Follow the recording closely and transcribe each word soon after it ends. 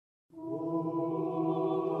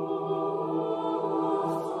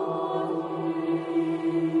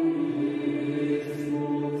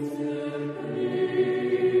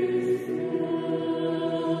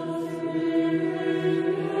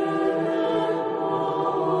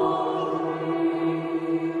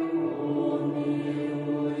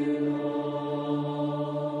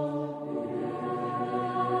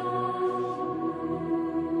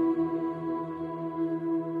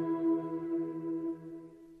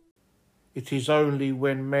It is only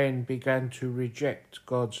when men began to reject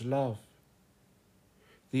God's love,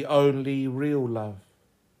 the only real love,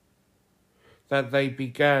 that they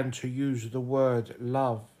began to use the word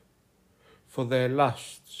love for their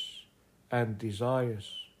lusts and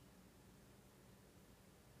desires.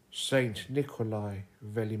 Saint Nikolai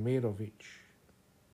Velimirovic.